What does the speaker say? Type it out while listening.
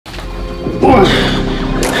1,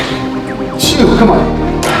 2, come on.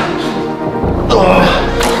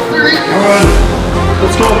 3, come on.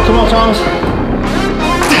 Let's go, come on, Thomas.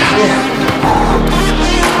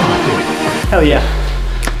 Hell yeah.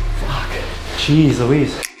 Fuck. Jeez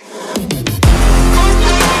Louise.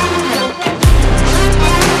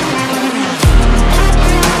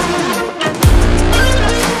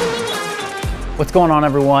 What's going on,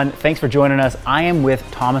 everyone? Thanks for joining us. I am with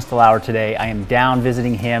Thomas DeLauer today. I am down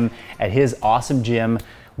visiting him at his awesome gym.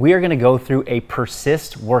 We are gonna go through a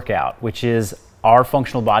Persist workout, which is our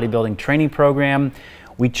functional bodybuilding training program.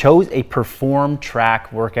 We chose a Perform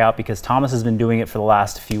track workout because Thomas has been doing it for the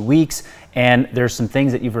last few weeks, and there's some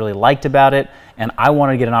things that you've really liked about it, and I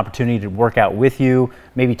wanted to get an opportunity to work out with you,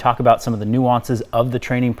 maybe talk about some of the nuances of the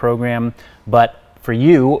training program. But for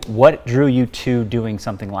you, what drew you to doing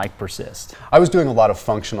something like Persist? I was doing a lot of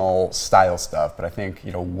functional style stuff, but I think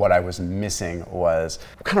what I was missing was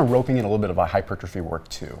kind of roping in a little bit of a hypertrophy work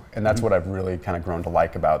too. And that's what I've really kind of grown to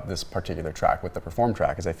like about this particular track with the Perform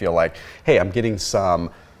track, is I feel like, hey, I'm getting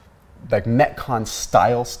some like Metcon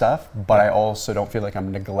style stuff, but I also don't feel like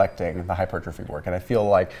I'm neglecting the hypertrophy work. And I feel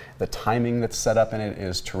like the timing that's set up in it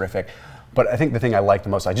is terrific. But I think the thing I like the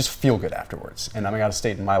most, I just feel good afterwards. And I'm at a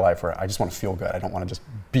state in my life where I just want to feel good. I don't want to just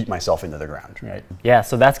beat myself into the ground, right? Yeah,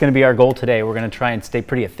 so that's going to be our goal today. We're going to try and stay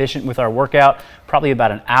pretty efficient with our workout, probably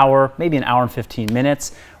about an hour, maybe an hour and 15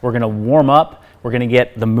 minutes. We're going to warm up. We're going to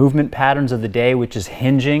get the movement patterns of the day, which is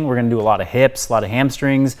hinging. We're going to do a lot of hips, a lot of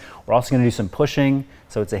hamstrings. We're also going to do some pushing.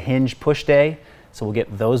 So it's a hinge push day. So we'll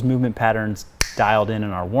get those movement patterns dialed in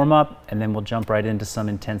our warm up, and then we'll jump right into some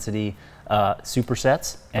intensity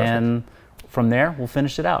supersets. Perfect. And from there, we'll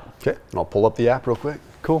finish it out. Okay, and I'll pull up the app real quick.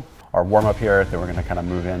 Cool. Our warm up here, then we're gonna kind of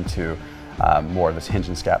move into more of this hinge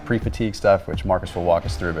and scat pre-fatigue stuff, which Marcus will walk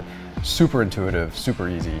us through, but super intuitive, super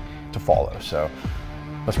easy to follow. So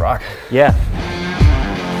let's rock. Yeah.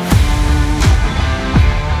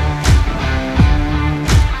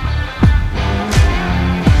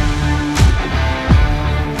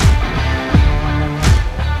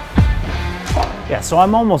 Yeah, so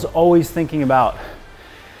I'm almost always thinking about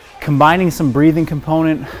combining some breathing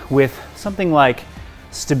component with something like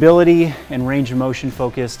stability and range of motion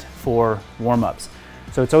focused for warm-ups.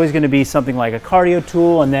 So it's always going to be something like a cardio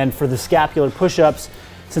tool, and then for the scapular push-ups,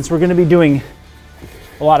 since we're going to be doing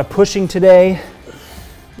a lot of pushing today,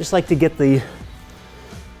 just like to get the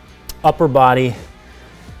upper body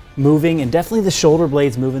moving, and definitely the shoulder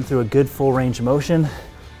blades moving through a good full range of motion.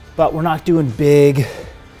 But we're not doing big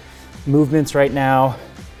movements right now,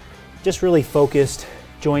 just really focused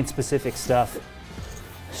joint specific stuff.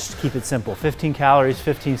 Just keep it simple. 15 calories,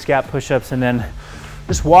 15 scap push-ups, and then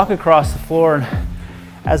just walk across the floor, and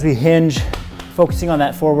as we hinge, focusing on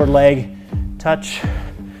that forward leg, touch,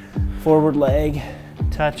 forward leg,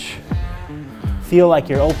 touch. Feel like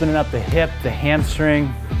you're opening up the hip, the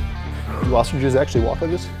hamstring. Do ostriches actually walk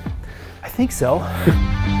like this? I think so.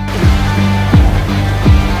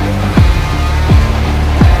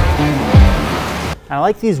 I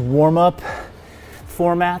like these warm-up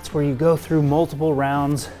formats where you go through multiple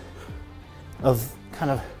rounds of kind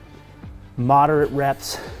of moderate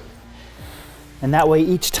reps, and that way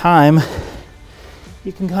each time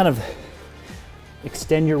you can kind of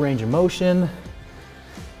extend your range of motion,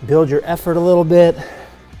 build your effort a little bit.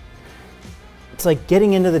 It's like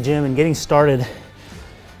getting into the gym and getting started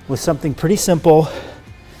with something pretty simple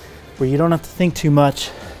where you don't have to think too much,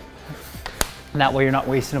 and that way you're not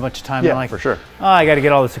wasting a bunch of time. Yeah, like, for sure. Oh, I got to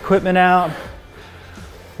get all this equipment out.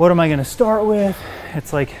 What am I going to start with?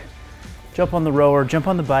 It's like jump on the rower, jump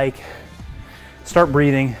on the bike, start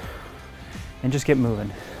breathing, and just get moving.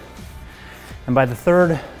 And by the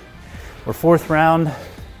third or fourth round,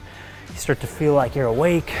 you start to feel like you're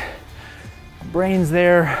awake, brain's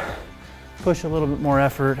there, push a little bit more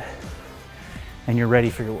effort, and you're ready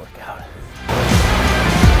for your workout.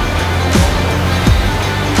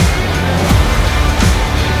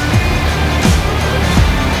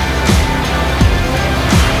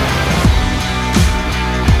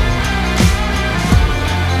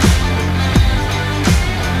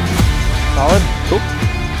 Solid? Cool.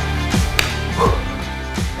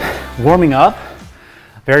 Warming up,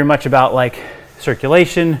 very much about like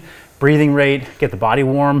circulation, breathing rate, get the body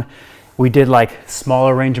warm. We did like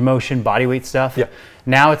smaller range of motion, body weight stuff. Yeah.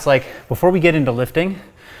 Now it's like, before we get into lifting,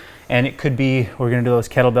 and it could be, we're gonna do those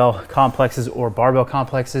kettlebell complexes or barbell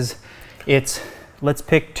complexes, it's, let's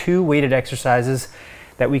pick 2 weighted exercises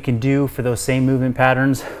that we can do for those same movement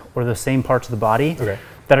patterns or those same parts of the body. Okay.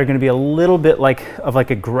 That are going to be a little bit like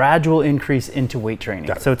a gradual increase into weight training.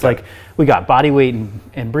 So it's like we got body weight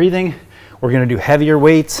and breathing, we're gonna do heavier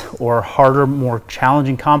weights or harder, more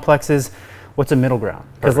challenging complexes. What's a middle ground?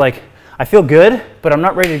 Because like, I feel good, but I'm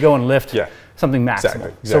not ready to go and lift something maximal.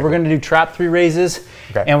 Exactly. So we're gonna do trap 3 raises,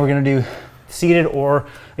 and we're gonna do seated or,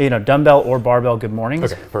 you know, dumbbell or barbell good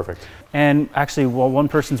mornings. Okay, perfect. And actually, while one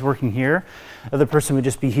person's working here, the other person would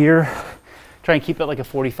just be here. Try and keep it like a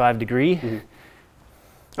 45 degree.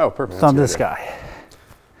 Oh, perfect. So on this guy.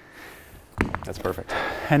 That's perfect.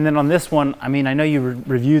 And then on this one, I mean, I know you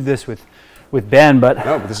reviewed this with Ben, but,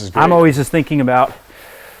 but this is great. I'm always just thinking about,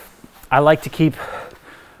 I like to keep,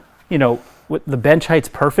 you know, with the bench height's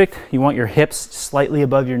perfect. You want your hips slightly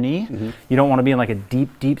above your knee. You don't want to be in like a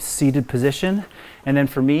deep seated position. And then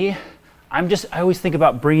for me, I always think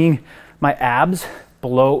about bringing my abs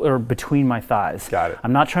below or between my thighs. Got it.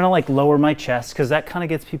 I'm not trying to like lower my chest because that kind of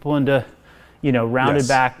gets people into, you know, rounded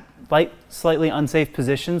back, slightly unsafe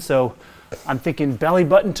position. So I'm thinking belly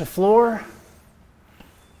button to floor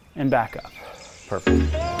and back up.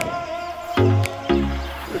 Perfect.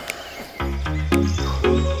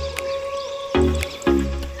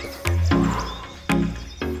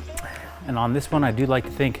 And on this one, I do like to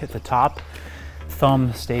think at the top,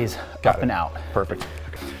 thumb stays up and out. Perfect.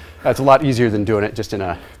 That's a lot easier than doing it just in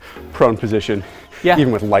a prone position. Yeah.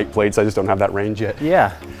 Even with light plates, I just don't have that range yet.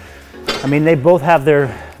 Yeah. I mean, they both have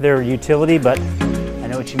their utility, but I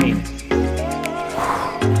know what you mean.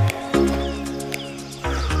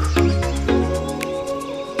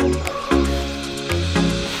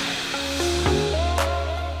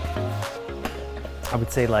 I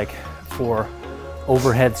would say like for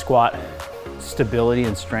overhead squat stability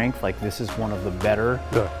and strength, like this is one of the better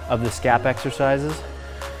of the scap exercises.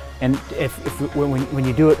 And when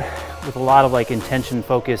you do it with a lot of like intention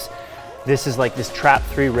focus, this is like this trap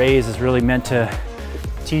 3 raise is really meant to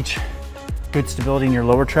teach good stability in your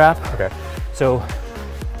lower trap. Okay. So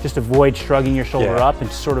just avoid shrugging your shoulder up and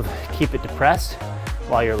just sort of keep it depressed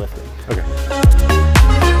while you're lifting. Okay.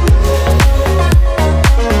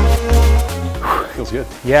 Feels good.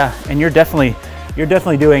 Yeah, and you're definitely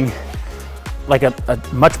doing like a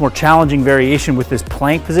much more challenging variation with this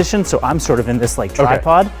plank position. So I'm sort of in this like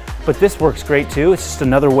tripod, but this works great too. It's just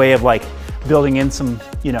another way of like building in some,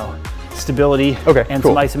 you know, stability and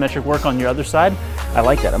some isometric work on your other side. I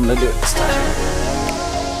like that. I'm gonna do it this time.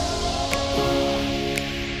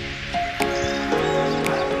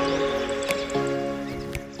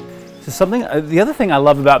 So something, the other thing I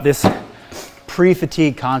love about this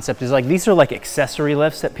pre-fatigue concept is like, these are like accessory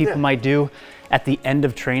lifts that people might do at the end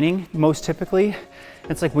of training, most typically.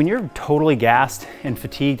 It's like when you're totally gassed and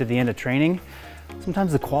fatigued at the end of training,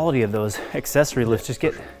 sometimes the quality of those accessory lifts just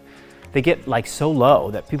get like so low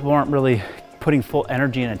that people aren't really putting full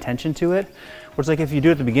energy and attention to it. Whereas like if you do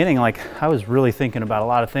it at the beginning, like I was really thinking about a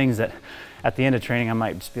lot of things that at the end of training, I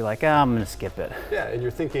might just be like, I'm gonna skip it. Yeah, and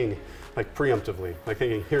you're thinking like preemptively, like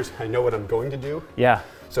thinking, I know what I'm going to do. Yeah.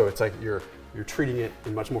 So it's like you're treating it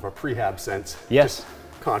in much more of a prehab sense. Yes. Just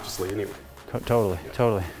consciously anyway.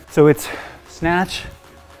 Totally. So it's snatch,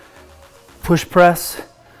 push press,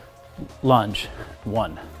 lunge,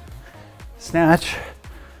 1. Snatch,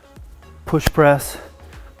 push press,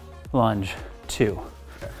 lunge, 2.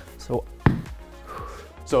 Okay.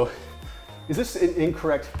 So is this an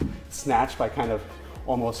incorrect snatch by kind of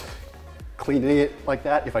almost cleaning it like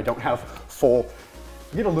that? If I don't have full,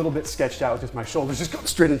 get a little bit sketched out, just my shoulders just go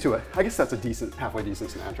straight into it. I guess that's a decent, halfway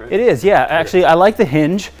decent snatch, right? it is, yeah. Actually, I like the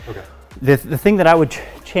hinge. Okay. The thing that I would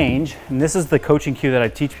change, and this is the coaching cue that I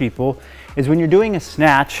teach people, is when you're doing a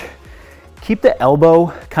snatch, keep the elbow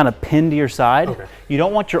kind of pinned to your side. Okay. You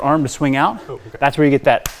don't want your arm to swing out. Oh, okay. That's where you get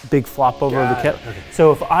that big flop over of the hip. Okay.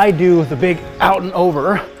 So if I do the big out and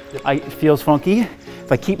over, it feels funky.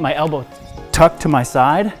 If I keep my elbow tucked to my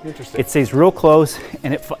side, it stays real close,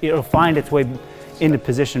 and it'll find its way into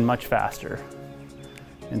position much faster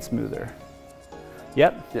and smoother.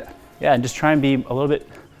 Yep. Yeah. Yeah, and just try and be a little bit,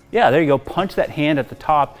 there you go. Punch that hand at the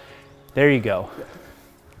top. There you go. Yeah.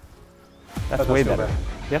 That's way better.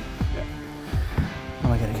 Yep. Yeah.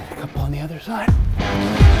 Oh, I gotta get a couple on the other side.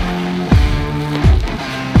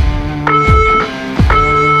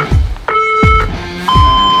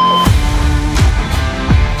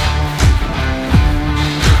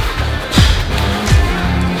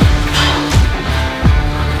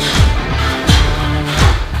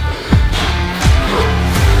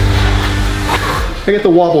 I get the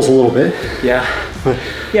wobbles a little bit. Yeah.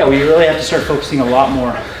 Yeah, we really have to start focusing a lot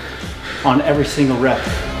more on every single rep.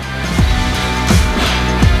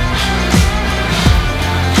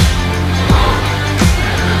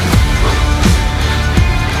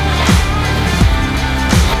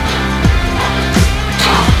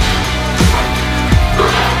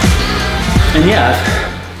 And yeah,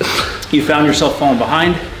 you found yourself falling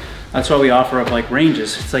behind, that's why we offer up like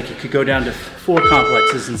ranges. It's like you could go down to 4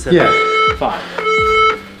 complexes instead of 5.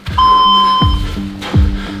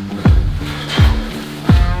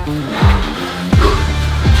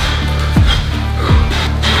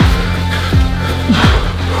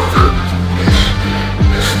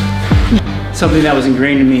 Something that was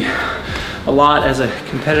ingrained in me a lot as a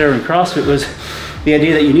competitor in CrossFit was the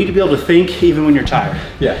idea that you need to be able to think even when you're tired.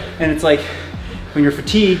 Yeah. And it's like when you're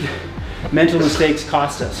fatigued, mental mistakes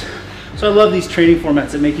cost us. So I love these training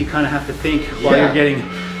formats that make you kind of have to think while you're getting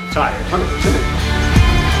tired. 100%.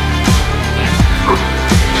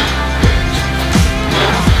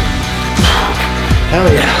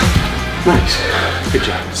 Hell yeah. Nice. Good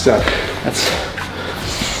job. Stuff.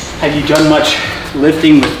 Have you done much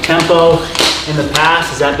lifting with tempo in the past?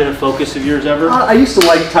 Has that been a focus of yours ever? I used to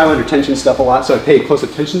like time under tension stuff a lot, so I paid close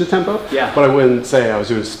attention to tempo. Yeah. But I wouldn't say I was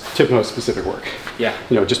doing tempo specific work. Yeah.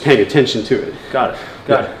 You know, just paying attention to it. Got it.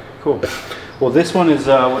 Got it. Cool. Well, this one is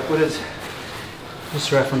what is?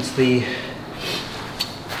 Just reference the.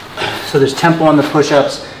 So there's tempo on the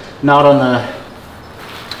push-ups, not on the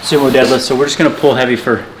sumo deadlift. So we're just gonna pull heavy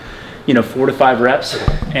for, 4 to 5 reps,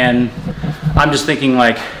 and I'm just thinking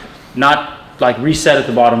like not like reset at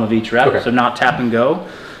the bottom of each rep, so not tap and go.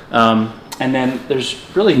 And then there's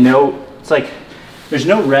really there's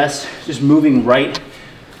no rest, just moving right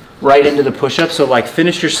into the push-up. So like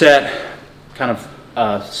finish your set, kind of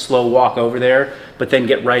slow walk over there, but then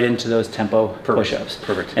get right into those tempo push-ups.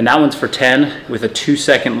 Perfect. And that one's for 10 with a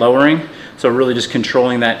 2-second lowering. So really just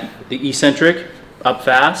controlling the eccentric up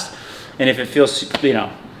fast. And if it feels,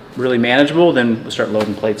 really manageable, then we'll start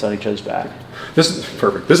loading plates on each other's back. This is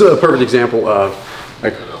perfect. This is a perfect example of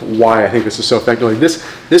like why I think this is so effective. Like this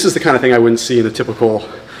is the kind of thing I wouldn't see in a typical,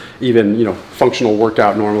 even functional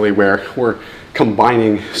workout normally, where we're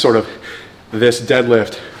combining sort of this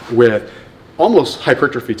deadlift with almost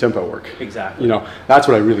hypertrophy tempo work. Exactly. That's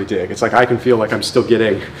what I really dig. It's like I can feel like I'm still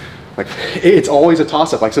getting, like it's always a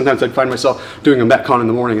toss-up. Like sometimes I'd find myself doing a Metcon in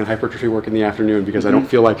the morning and hypertrophy work in the afternoon because I don't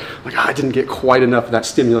feel like I didn't get quite enough of that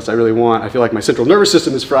stimulus I really want. I feel like my central nervous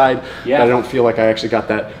system is fried, but I don't feel like I actually got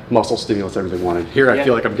that muscle stimulus I really wanted. Here I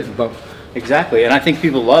feel like I'm getting both. Exactly, and I think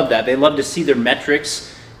people love that. They love to see their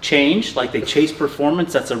metrics change, like they chase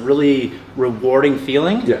performance. That's a really rewarding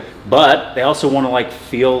feeling. Yeah. But they also want to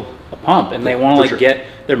feel a pump, and they want to get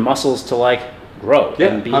their muscles to grow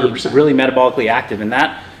and be 100%. really metabolically active, and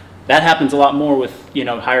that happens a lot more with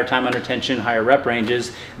higher time under tension, higher rep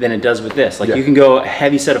ranges than it does with this. You can go a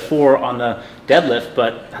heavy set of 4 on the deadlift,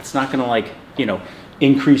 but that's not going to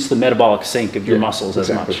increase the metabolic sync of your muscles as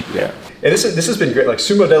much. Yeah. And this has been great. Like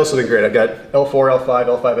sumo deadlifts have been great. I've got L4,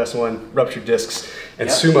 L5, L5S1 ruptured discs, and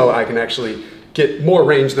sumo I can actually get more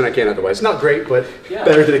range than I can otherwise. Not great, but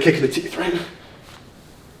better than a kick in the teeth, right?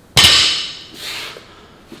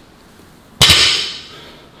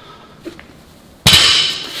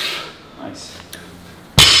 Nice.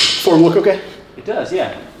 Form look okay? It does,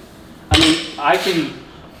 yeah. I mean,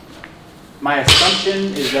 my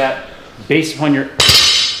assumption is that based upon your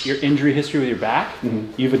injury history with your back,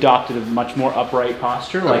 you've adopted a much more upright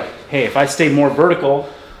posture. Like, hey, if I stay more vertical,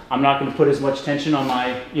 I'm not going to put as much tension on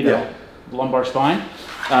my, lumbar spine.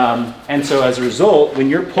 And so as a result, when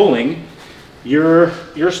you're pulling, you're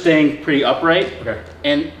staying pretty upright. Okay.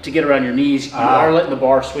 And to get around your knees, you are letting the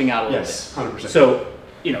bar swing out a little bit. 100%. So,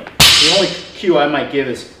 the only cue I might give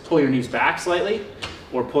is pull your knees back slightly,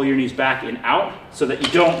 or pull your knees back and out, so that you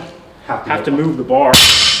don't have to move the bar.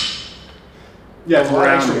 Yeah, it's a lot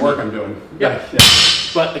of extra work I'm doing. Yeah.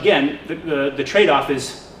 But again, the trade-off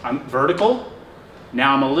is I'm vertical.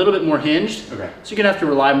 Now I'm a little bit more hinged. Okay. So you're gonna have to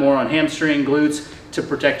rely more on hamstring, glutes to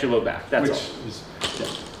protect your low back. That's all.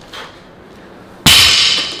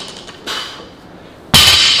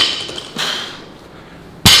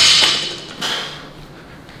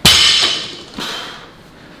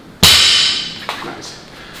 Nice.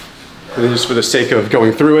 And then just for the sake of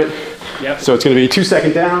going through it. Yep. So it's gonna be 2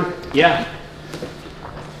 second down. Yeah.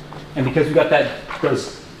 And because we got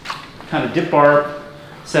those kind of dip bar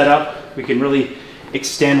set up, we can really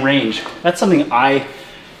extend range. That's something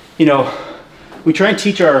we try and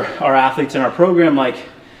teach our athletes in our program,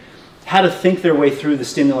 how to think their way through the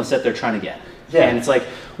stimulus that they're trying to get. Yeah. And it's like,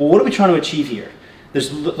 well, what are we trying to achieve here?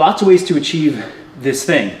 There's lots of ways to achieve this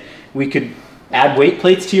thing. We could add weight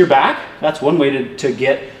plates to your back. That's one way to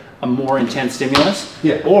get a more intense stimulus.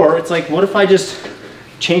 Yeah. Or it's like, what if I just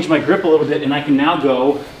change my grip a little bit and I can now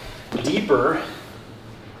go deeper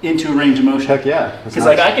into a range of motion? Heck yeah. Because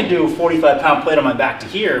I can do a 45-pound plate on my back to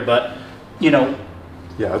here, but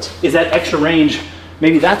is that extra range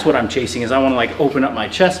maybe that's what I'm chasing, is I want to like open up my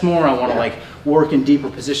chest more. I want to like work in deeper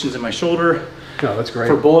positions in my shoulder. No, that's great.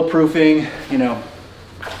 For bulletproofing, you know.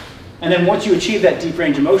 And then once you achieve that deep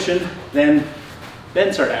range of motion, then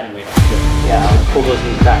start adding weight. Yeah, I'll pull those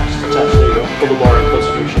knees back just a touch. There you go. Pull the bar in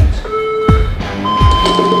closer to your shins.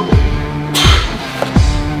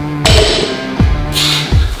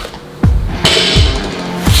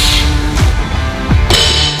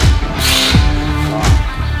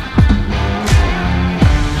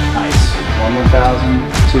 Nice.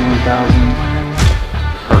 1,000, 2,000.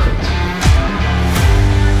 Perfect.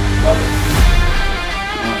 Love it.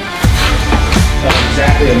 That's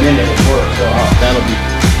exactly a minute of work, so that'll be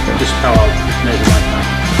just how I'll measure my time.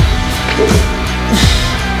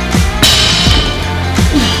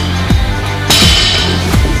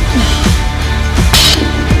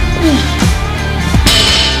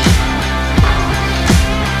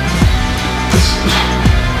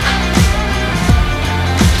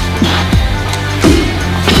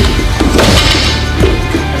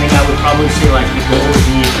 I think I would probably say like the goal would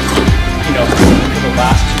be, you know, for the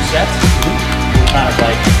last 2 sets. Kind of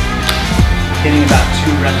like getting about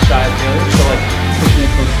 2 reps shy of failure, so like pushing it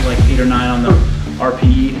close to like 8 or 9 on the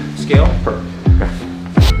RPE scale. Perfect.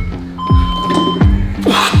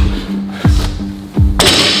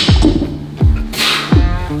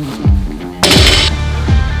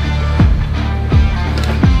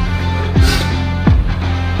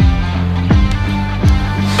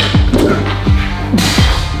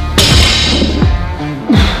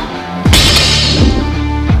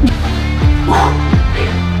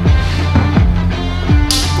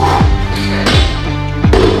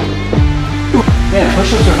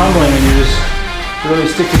 Push-ups are humbling when you just really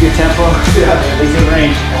stick to good tempo. Yeah, good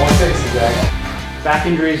range. All it takes is that. Back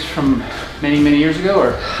injuries from many years ago,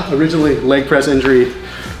 or? Originally leg press injury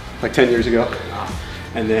like 10 years ago.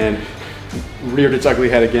 And then reared its ugly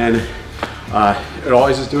head again. It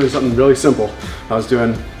always was doing something really simple. I was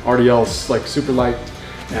doing RDLs like super light,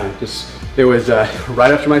 and it was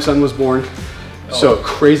right after my son was born. Oh. So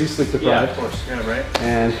crazy sleep deprived. Yeah, of course, yeah, right.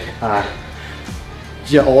 And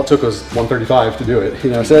yeah, all it took was 135 to do it, you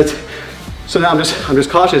know. So now I'm just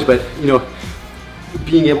cautious, but you know,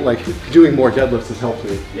 being able, like, doing more deadlifts has helped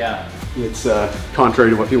me. Yeah. It's contrary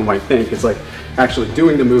to what people might think. It's like actually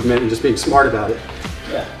doing the movement and just being smart about it.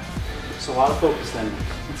 Yeah. It's a lot of focus then.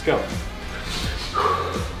 Let's go.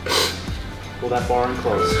 Pull that bar in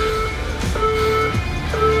close.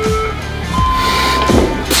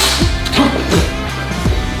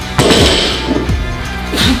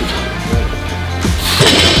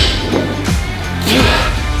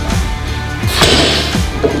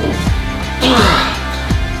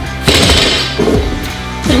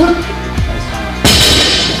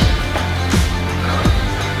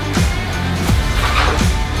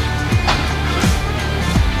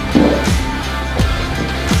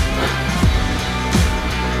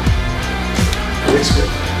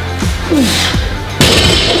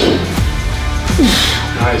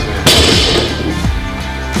 Nice, man.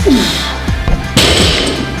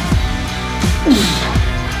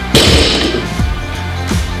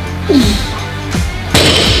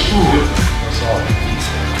 That's all.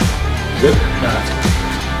 Good? No, that's good.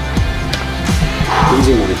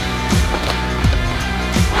 Easy money.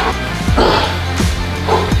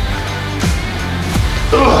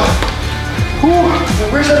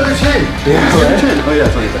 Where's that other chain? Yeah, right? Oh yeah,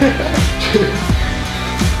 it's on your back.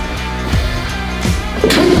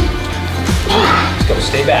 Let's go,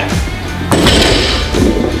 stay back.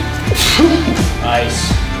 Nice.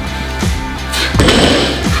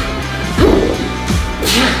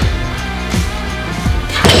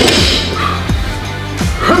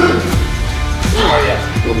 Oh yeah.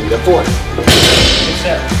 We'll need that forward. Good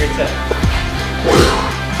set, great set.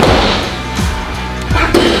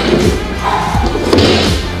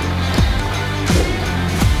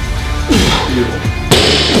 Beautiful.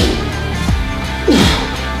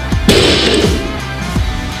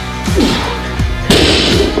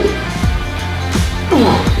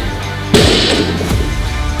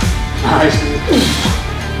 Nice.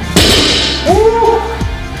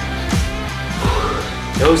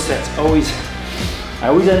 Those sets I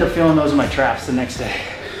always end up feeling those in my traps the next day.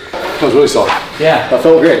 That was really solid. Yeah. That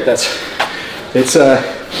felt great. It's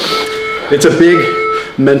a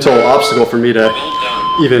big mental obstacle for me to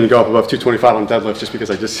even go up above 225 on deadlift, just because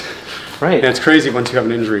right. And it's crazy once you have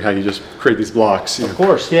an injury how you just create these blocks. Of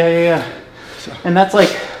course, yeah. So. And that's like,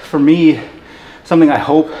 for me, something I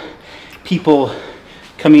hope people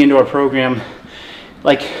coming into our program,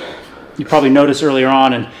 like you probably noticed earlier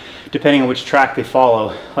on, and depending on which track they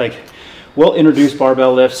follow, like we'll introduce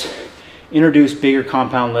barbell lifts, introduce bigger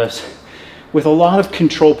compound lifts, with a lot of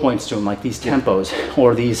control points to them, like these tempos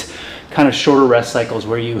or these kind of shorter rest cycles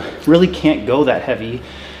where you really can't go that heavy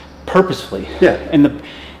purposefully. Yeah. And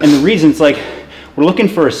the reason it's like we're looking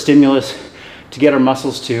for a stimulus to get our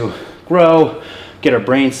muscles to grow, get our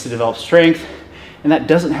brains to develop strength, and that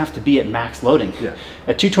doesn't have to be at max loading. Yeah.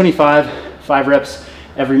 At 225, 5 reps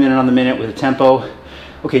every minute on the minute with a tempo,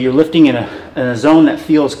 okay, you're lifting in a zone that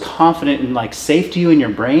feels confident and like safe to you in your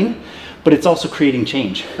brain, but it's also creating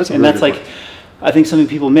change. And that's like, I think something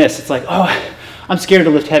people miss. It's like, oh, I'm scared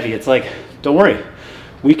to lift heavy. It's like, don't worry.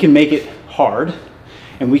 We can make it hard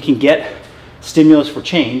and we can get stimulus for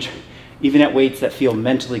change even at weights that feel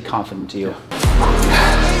mentally confident to you.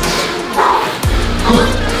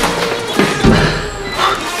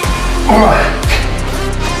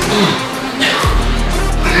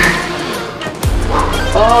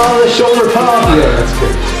 Oh, the shoulder pump! Yeah, that's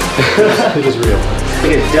good. It is real.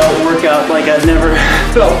 Like a delt workout like I've never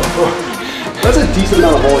felt before. That's a decent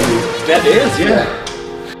amount of volume. That is, yeah.